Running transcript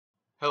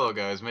Hello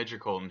guys, Major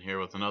Colton here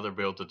with another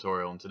build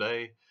tutorial, and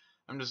today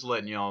I'm just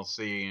letting y'all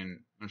see and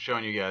I'm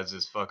showing you guys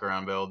this fuck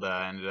around build that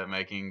I ended up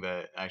making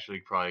that actually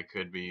probably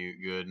could be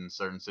good in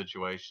certain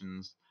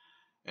situations.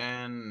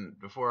 And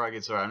before I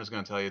get started, I'm just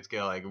going to tell you it's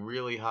got like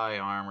really high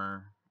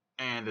armor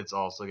and it's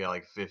also got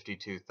like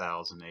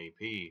 52,000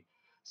 AP.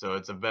 So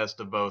it's a best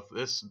of both.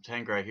 This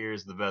tank right here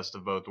is the best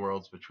of both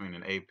worlds between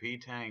an AP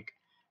tank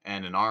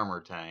and an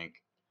armor tank.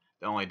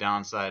 The only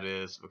downside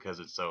is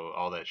because it's so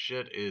all that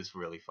shit is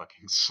really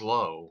fucking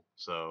slow.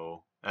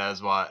 So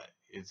that's why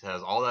it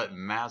has all that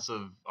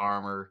massive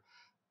armor,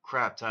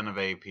 crap ton of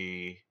AP,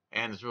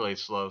 and it's really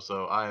slow.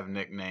 So I have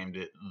nicknamed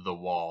it the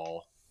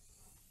Wall.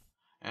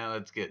 And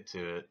let's get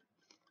to it.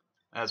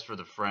 As for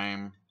the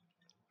frame,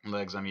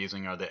 legs I'm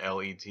using are the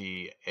LET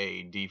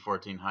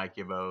D14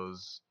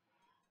 Haikibos.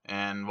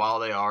 And while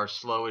they are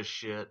slow as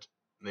shit,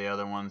 the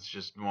other ones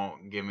just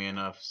won't give me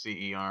enough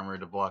CE armor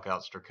to block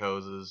out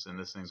Strakosas, and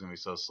this thing's gonna be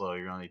so slow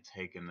you're only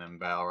taking them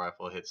battle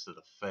rifle hits to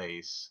the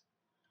face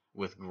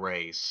with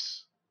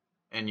grace,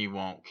 and you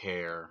won't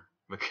care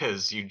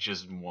because you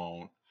just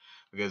won't.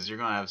 Because you're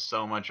gonna have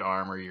so much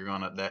armor, you're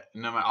gonna that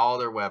no matter all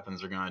their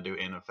weapons are gonna do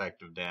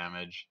ineffective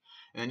damage.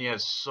 And then you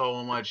have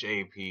so much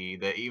AP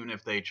that even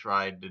if they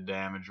tried to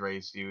damage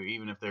race you,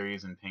 even if they're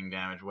using ping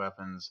damage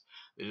weapons,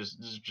 there's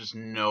just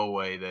no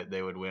way that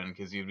they would win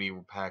because you'd be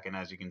packing,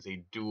 as you can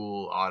see,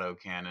 dual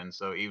autocannon.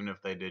 So even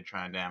if they did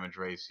try and damage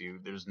race you,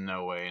 there's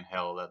no way in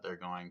hell that they're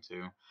going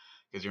to,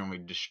 because you're gonna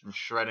be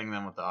shredding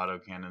them with the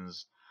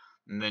autocannons.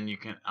 And then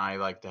I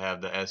like to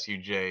have the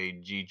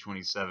SUJ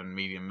G27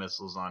 medium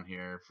missiles on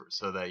here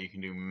so that you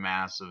can do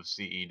massive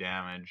CE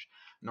damage.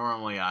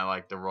 Normally I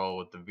like to roll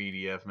with the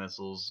VDF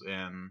missiles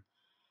and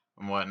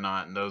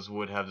whatnot, and those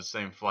would have the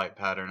same flight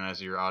pattern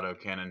as your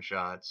autocannon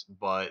shots,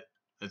 but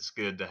it's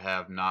good to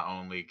have not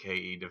only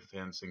KE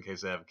defense in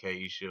case they have a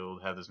KE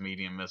shield, have this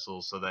medium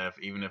missiles so that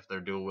even if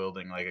they're dual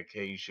wielding like a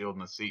KE shield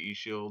and a CE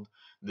shield,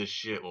 this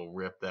shit will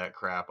rip that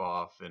crap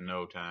off in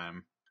no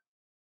time.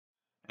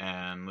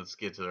 And let's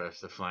get to the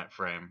rest of the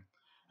frame.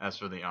 As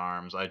for the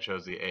arms, I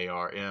chose the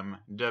ARM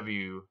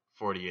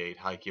W48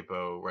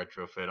 Haikipo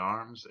retrofit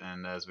arms,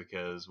 and that's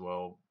because,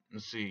 well,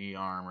 CE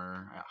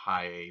armor at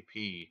high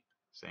AP,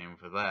 same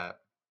for that.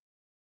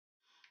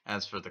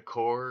 As for the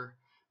core,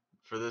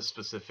 for this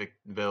specific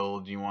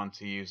build, you want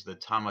to use the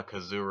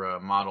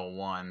Tamakazura Model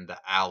 1, the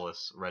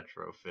Alice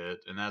retrofit,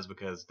 and that's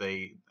because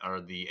they are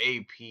the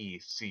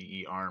AP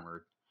CE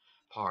armored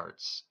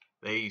parts.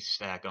 They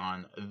stack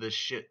on the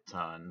shit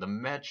ton, the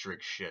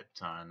metric shit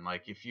ton.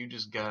 Like if you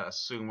just got a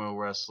sumo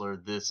wrestler,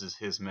 this is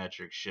his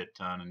metric shit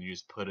ton, and you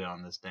just put it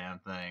on this damn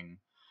thing,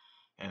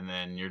 and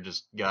then you're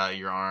just got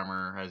your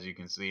armor, as you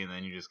can see, and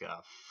then you just got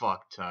a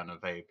fuck ton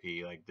of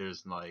AP. Like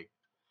there's like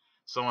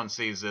someone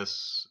sees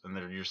this and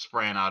you're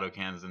spraying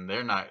autocans and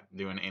they're not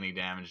doing any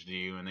damage to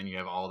you, and then you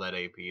have all that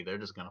AP, they're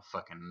just gonna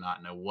fucking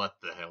not know what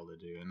the hell to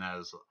do. And that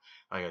is,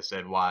 like I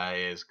said, why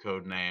it is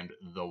codenamed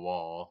the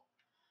Wall.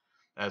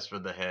 As for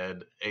the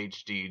head,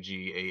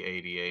 HDG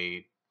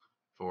A88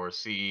 for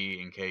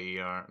CE and KE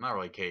armor, not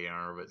really KE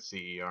armor, but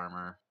CE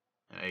armor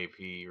and AP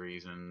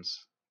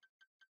reasons.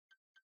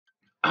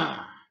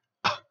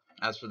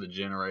 As for the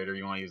generator,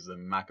 you want to use the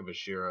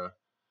Makabashira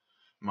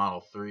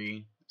Model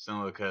 3,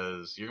 simply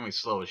because you're going to be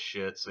slow as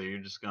shit, so you're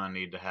just going to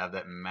need to have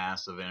that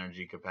massive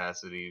energy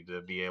capacity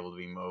to be able to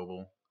be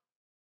mobile.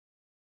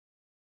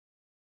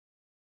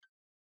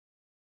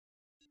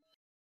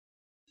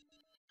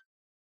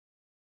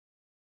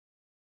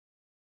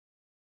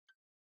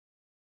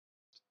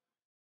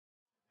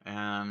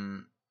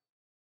 And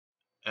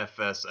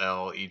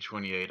FSL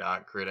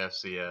E28 Crit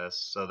FCS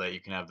so that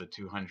you can have the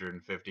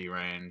 250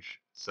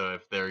 range. So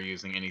if they're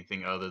using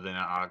anything other than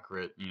an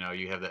Crit,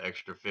 you have the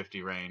extra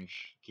 50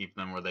 range, keep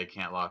them where they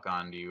can't lock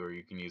onto you, or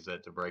you can use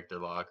that to break their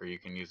lock, or you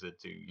can use it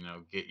to,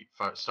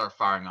 start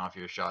firing off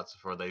your shots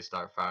before they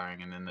start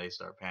firing, and then they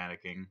start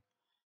panicking.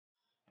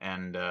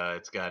 And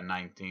it's got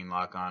 19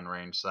 lock on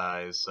range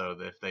size, so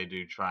that if they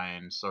do try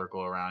and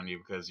circle around you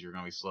because you're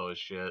going to be slow as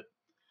shit,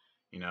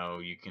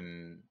 you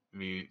can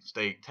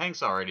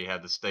tanks already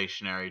have the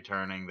stationary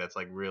turning that's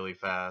like really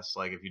fast.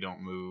 Like if you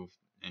don't move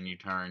and you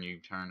turn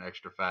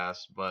extra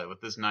fast. But with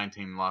this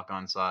 19 lock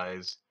on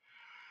size,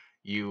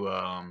 you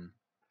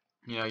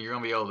you're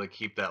gonna be able to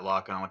keep that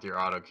lock on with your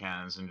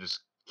autocannons and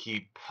just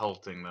keep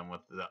pelting them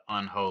with the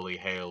unholy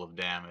hail of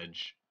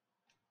damage.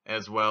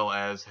 As well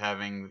as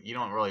you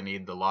don't really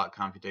need the lock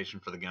computation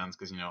for the guns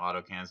because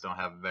autocannons don't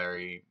have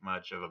very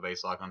much of a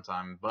base lock on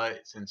time, but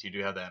since you do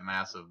have that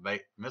massive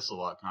missile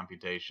lock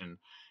computation,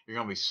 you're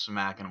going to be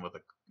smacking with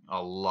a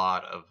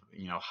lot of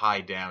high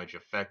damage,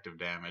 effective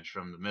damage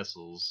from the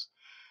missiles,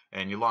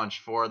 and you launch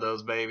 4 of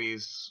those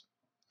babies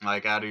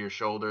like out of your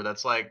shoulder.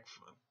 That's like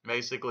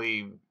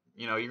basically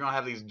you're going to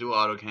have these dual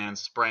autocannons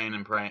spraying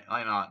and praying,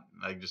 like not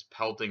like just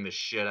pelting the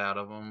shit out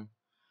of them.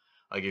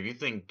 Like if you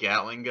think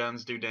Gatling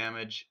guns do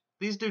damage,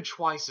 these do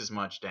twice as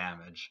much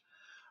damage.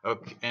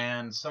 Okay,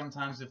 and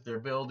sometimes if their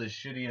build is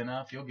shitty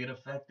enough, you'll get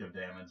effective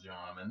damage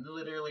on them. And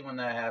literally when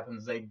that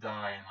happens, they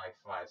die in like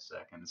 5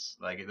 seconds.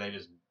 Like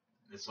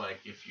It's like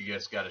if you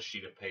just got a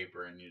sheet of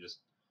paper and you just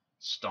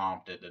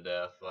stomped it to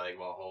death, like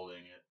while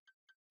holding it.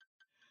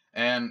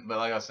 But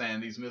like I was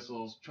saying, these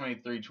missiles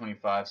 23,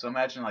 25. So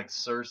imagine like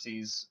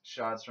Cersei's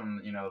shots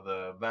from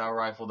the battle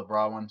rifle, the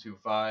Bra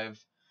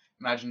 125.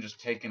 Imagine just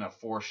taking a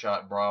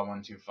 4-shot Bra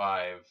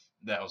 125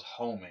 that was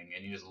homing,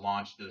 and you just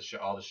launched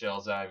all the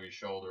shells out of your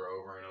shoulder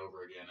over and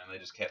over again, and they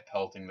just kept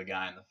pelting the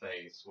guy in the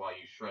face while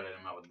you shredded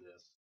him up with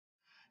this.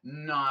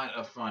 Not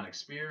a fun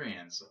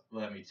experience,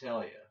 let me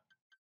tell you.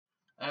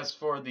 As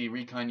for the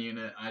recon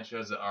unit, I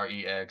chose the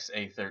REX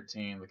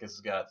A13 because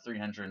it's got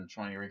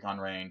 320 recon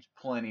range,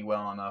 plenty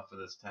well enough for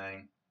this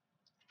tank.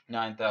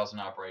 9,000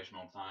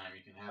 operational time.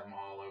 You can have them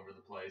all over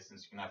the place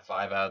since you can have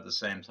 5 out at the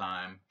same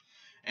time.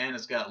 And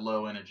it's got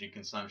low energy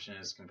consumption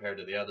as compared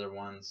to the other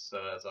ones,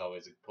 so that's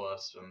always a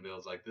plus on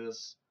builds like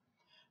this.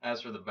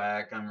 As for the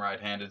back, I'm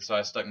right-handed, so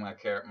I stuck my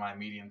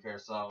medium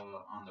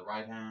Kurosawa on the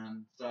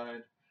right-hand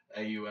side.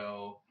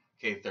 AUL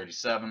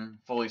K37,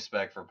 fully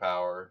spec for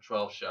power,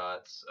 12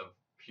 shots of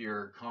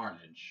pure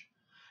carnage.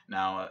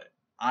 Now,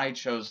 I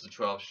chose the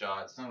 12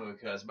 shots simply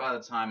because by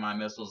the time my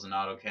missiles and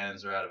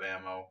autocannons are out of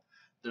ammo,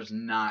 there's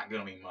not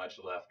going to be much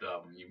left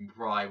of them. You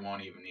probably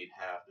won't even need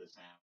half this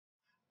ammo.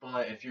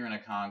 But if you're in a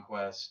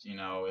conquest,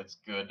 it's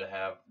good to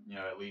have,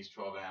 at least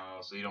 12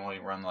 ammo, so you don't want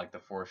to run like the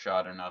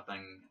 4-shot or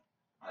nothing.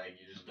 Like,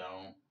 you just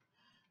don't.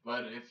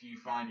 But if you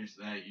find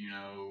that,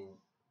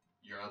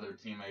 your other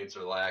teammates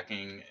are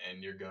lacking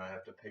and you're going to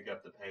have to pick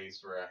up the pace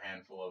for a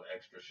handful of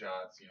extra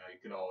shots, you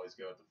could always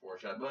go with the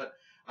 4-shot. But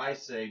I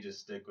say just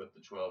stick with the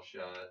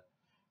 12-shot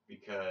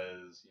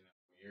because,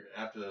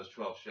 after those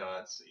 12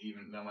 shots,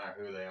 even no matter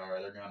who they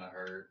are, they're going to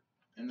hurt.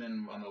 And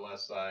then on the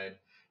left side,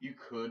 you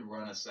could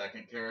run a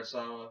second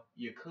Kurosawa.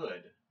 You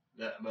could.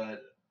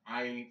 But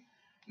I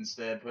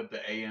instead put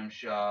the AM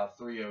Shaw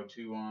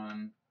 302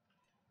 on.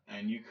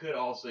 And you could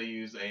also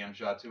use AM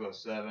Shaw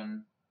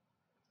 207.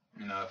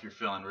 If you're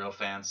feeling real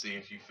fancy,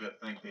 if you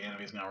think the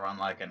enemy's gonna run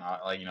like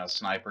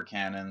sniper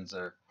cannons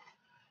or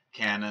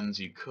cannons,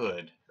 you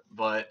could.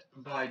 But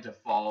by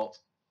default,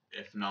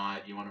 if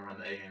not, you want to run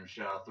the AM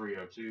Shaw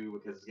 302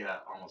 because it's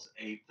got almost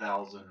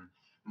 8,000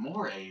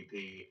 more AP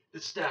to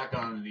stack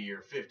onto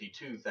your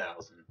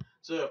 52,000.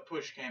 So if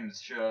push came to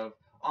shove,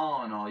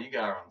 all in all, you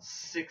got around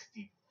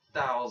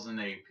 60,000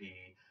 AP.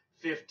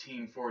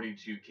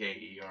 1542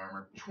 KE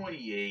armor,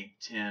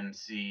 2810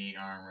 CE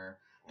armor,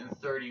 and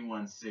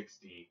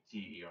 3160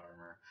 TE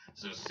armor.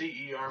 So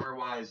CE armor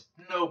wise,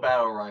 no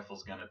battle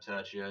rifle's gonna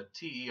touch you.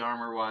 TE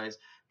armor wise,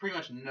 pretty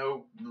much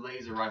no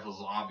laser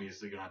rifle's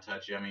obviously gonna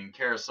touch you. I mean,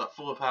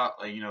 full of power,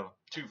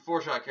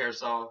 4-shot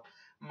Kurosawa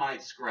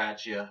might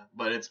scratch you,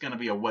 but it's gonna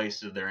be a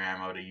waste of their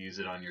ammo to use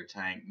it on your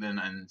tank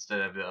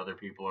instead of the other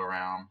people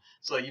around.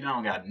 So you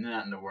don't got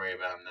nothing to worry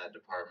about in that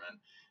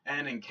department.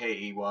 And in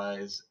KE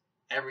wise,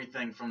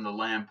 everything from the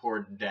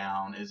Lamport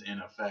down is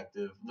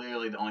ineffective.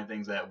 Literally, the only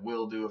things that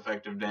will do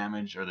effective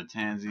damage are the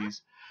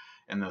Tanzis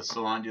and the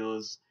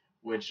Solandulas,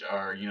 which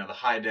are, the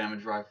high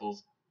damage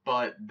rifles,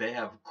 but they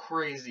have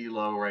crazy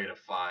low rate of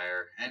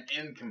fire. And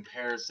in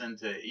comparison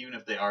to, even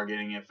if they are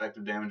getting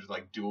effective damage,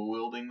 like dual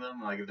wielding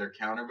them, like if they're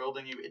counter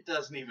building you, it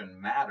doesn't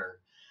even matter.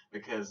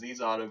 Because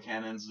these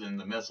autocannons and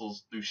the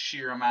missiles, through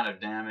sheer amount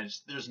of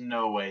damage, there's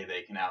no way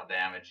they can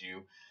outdamage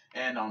you.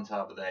 And on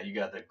top of that, you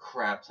got the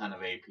crap ton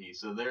of AP.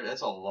 So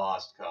that's a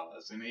lost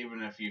cause. And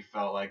even if you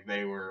felt like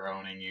they were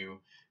owning you,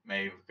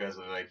 maybe because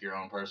of your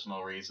own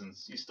personal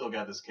reasons, you still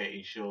got this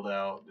KE shield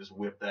out. Just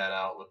whip that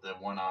out with the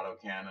 1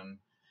 autocannon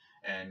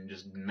and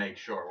just make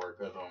short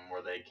work of them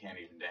where they can't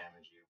even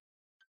damage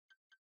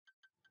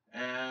you.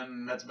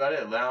 And that's about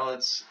it. Now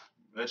let's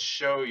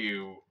show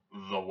you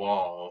the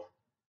wall.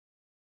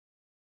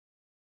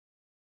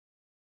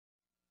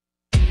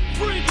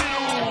 Bring it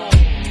on!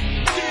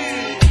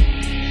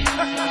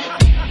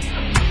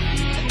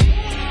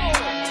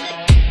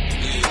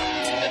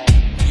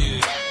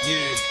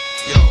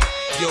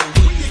 Yo,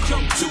 when you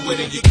come to it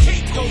and you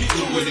can't go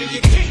through it and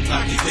you can't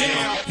knock it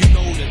down, you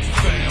know that you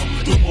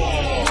found the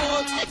wall.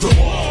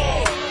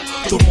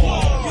 No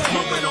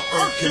man on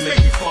earth can make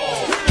it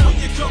fall. When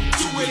you come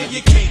to it and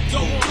you can't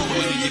go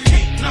through it and you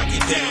can't knock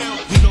it down,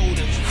 you know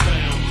that you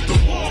found the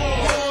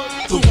wall.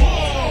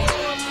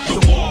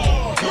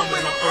 No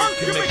man on earth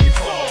can make it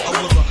fall.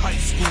 I was a high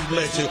school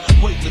legend,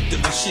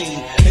 weightlifting machine.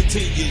 At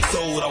 10 years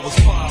old, I was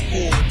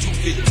 5'4",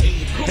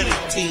 215. At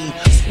 18,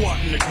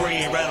 squatting the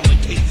grand,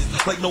 rattling cases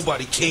like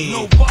nobody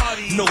can.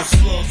 No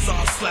slugs,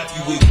 I'll slap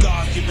you with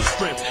God-given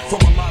strength. From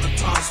a lot of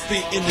time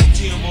spent in the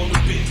gym on the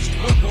bench,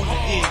 on the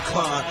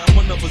incline.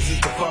 My numbers is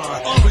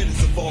divine,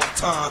 greatest of all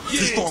time, the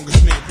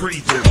strongest man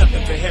breathing.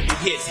 Nothing but heavy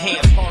hits,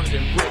 hands harder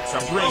than bricks.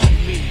 I'm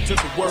bringing meaning to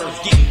the words,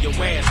 getting your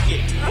ass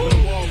kicked. When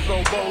the walls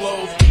go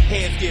bolos,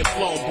 heads get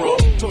flown,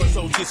 bro.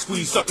 Torsos get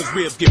squeezed, suckers'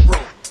 ribs get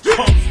broke.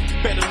 Punks,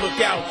 better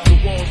look out, the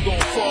walls gon'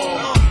 fall.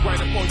 Right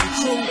up on your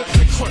crew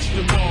and crush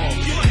them all.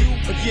 You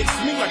against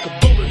me like a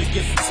bullet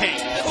against a tank.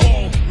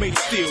 All made of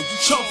steel, you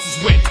chumps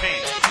is wet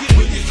paint.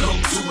 When you come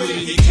to it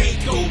and you can't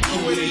go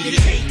through it and you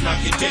can't knock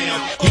it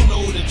down, you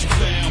know that you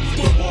found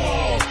the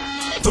wall.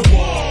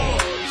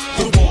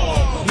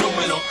 No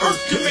man on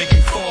earth can make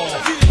it fall.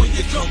 When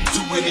you come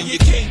to it and you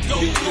can't go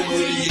through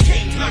it and you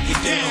can't knock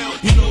it down,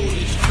 you know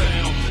that you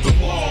found the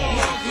wall,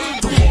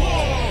 the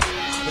wall,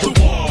 the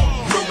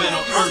wall. No man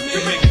on earth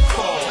can make it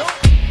fall.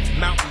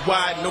 Mountain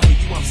wide and over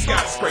you I'm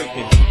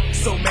skyscraping.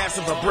 So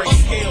massive I break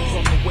scales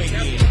on the way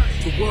in.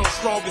 The world's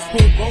strongest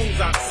pull bones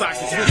out of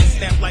sockets. When it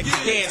snap like a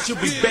dance,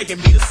 you'll be begging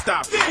me to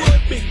stop it.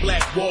 Big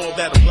black wall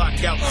that'll block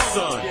out the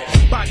sun.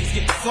 Bodies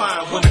get to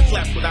flying when I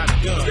clap without a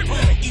gun.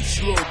 Each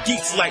little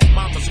geek's like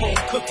mama's home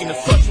cooking and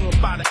flushing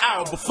about an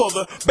hour before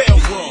the bell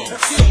rung.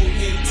 So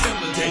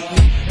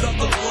intimidating, not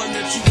the one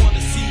that you want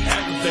to see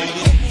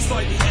aggravated.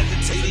 Slightly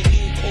agitated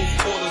in close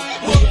quarters,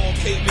 the wall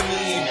caving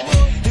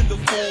in the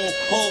form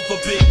of a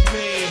big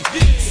man.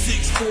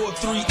 6'4",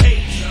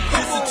 380.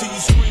 Listen to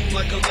you scream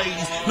like a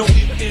lady. No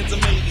ifs, ands, or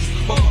maybes.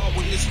 My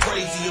power is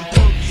crazy,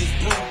 impervious,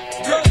 bro.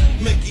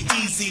 Make it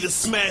easy to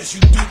smash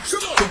you, dude.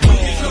 The way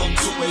you come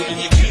to it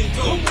and you can't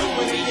go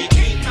through it and you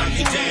can't knock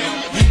it down.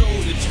 You know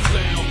that you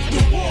found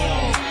the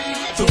wall,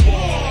 the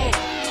wall,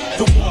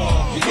 the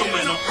wall. No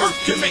man on earth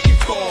can make it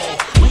fall.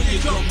 When you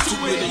come to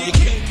it and you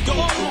can't go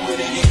through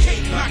it and you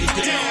can't knock it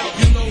down.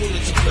 You know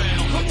that you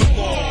found the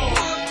wall,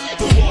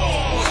 the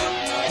wall,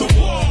 the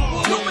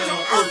wall. No man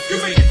on earth can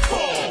make it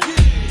fall.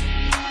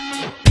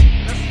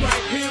 That's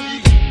right,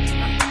 Henry.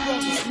 I'm the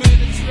strongest man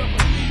that you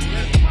ever meet.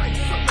 That's right,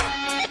 sucker.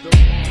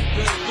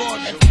 Better guard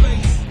your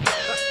face.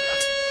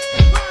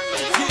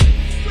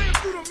 Slam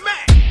through the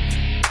Mac.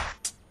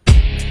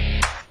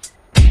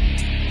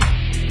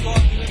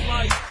 Guarding in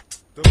life.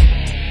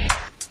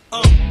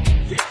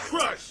 Get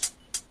crushed.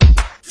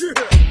 Yeah.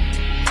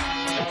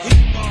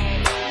 Heat ball.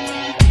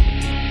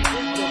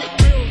 In the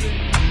building.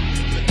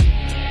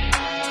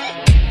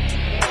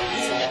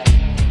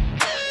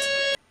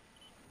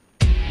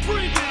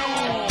 Bring it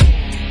on.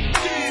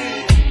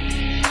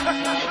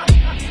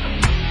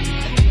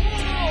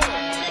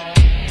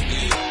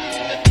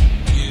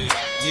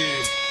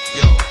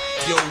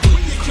 Yo,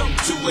 when you come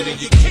to it and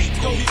you can't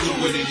go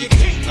through it and you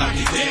can't knock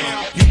it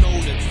down, you know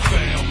that you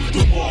found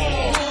the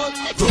wall,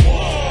 the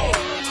wall,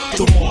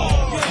 the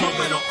wall. No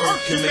man on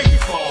earth can make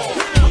it fall.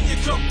 When you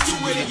come to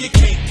it and you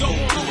can't go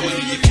through it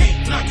and you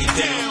can't knock it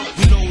down,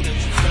 you know that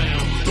you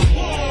found the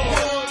wall,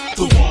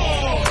 the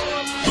wall,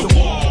 the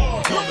wall.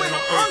 No man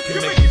on earth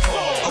can make it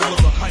fall. I was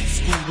a high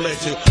school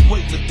legend,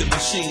 weightlifting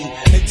machine.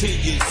 At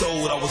 10 years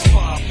old, I was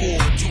 5'4",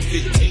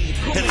 215.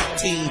 At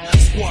 18,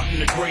 squatting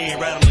the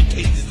grand, rattling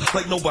cages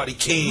like nobody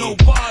can.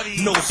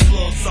 No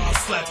slugs, I'll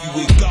slap you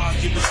with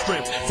God-given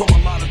strength. From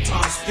a lot of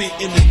time spent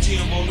in the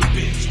gym on the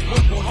bench,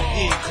 on the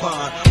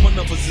incline. My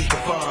numbers is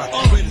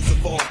divine, greatest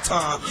of all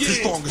time, the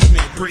strongest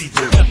man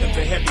breathing. Nothing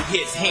but heavy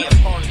hits, hands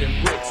harder than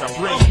bricks. I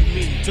bring you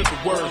meaning to the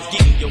words,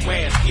 getting your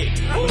ass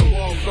kicked. When the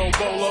walls go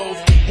bolos,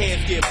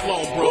 hands get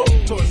flown, bro.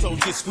 Torsos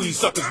get squeezed,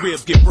 suckers'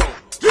 ribs get broke.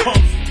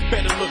 Punks,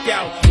 better look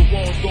out, the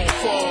walls gon'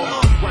 fall.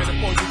 Right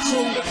up on your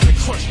crew, and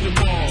crush them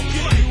all.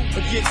 You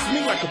against me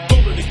like a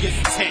bullet against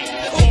a tank.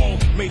 All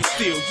made of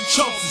steel, you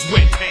chumps is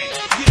wet paint.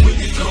 When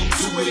you come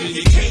to it and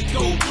you can't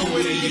go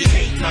through it and you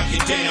can't knock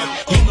it down,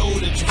 you know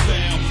that you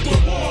found the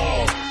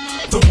wall,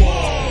 the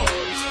wall,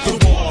 the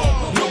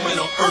wall. No man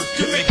on earth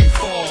can make it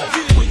fall.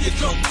 When you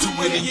come to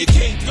it and you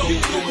can't go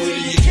through it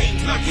and you can't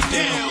knock it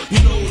down,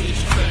 you know that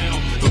you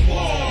found the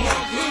wall,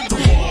 the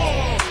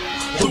wall,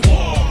 the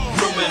wall.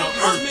 No man on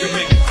earth can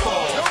make it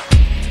fall.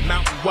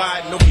 Mountain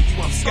wide and over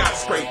you I'm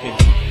skyscraping.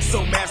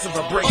 So massive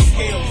I break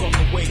scales on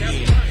the way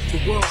in. The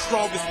world's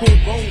strongest pull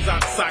bones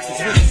out of sockets.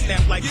 When it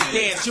snap like a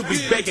dance, you'll be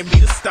begging me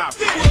to stop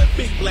it.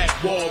 Big black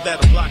wall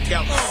that'll block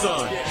out the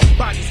sun.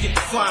 Bodies get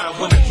to flying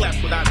when I clap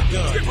without a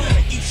gun.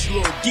 Each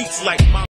little geek's like mama.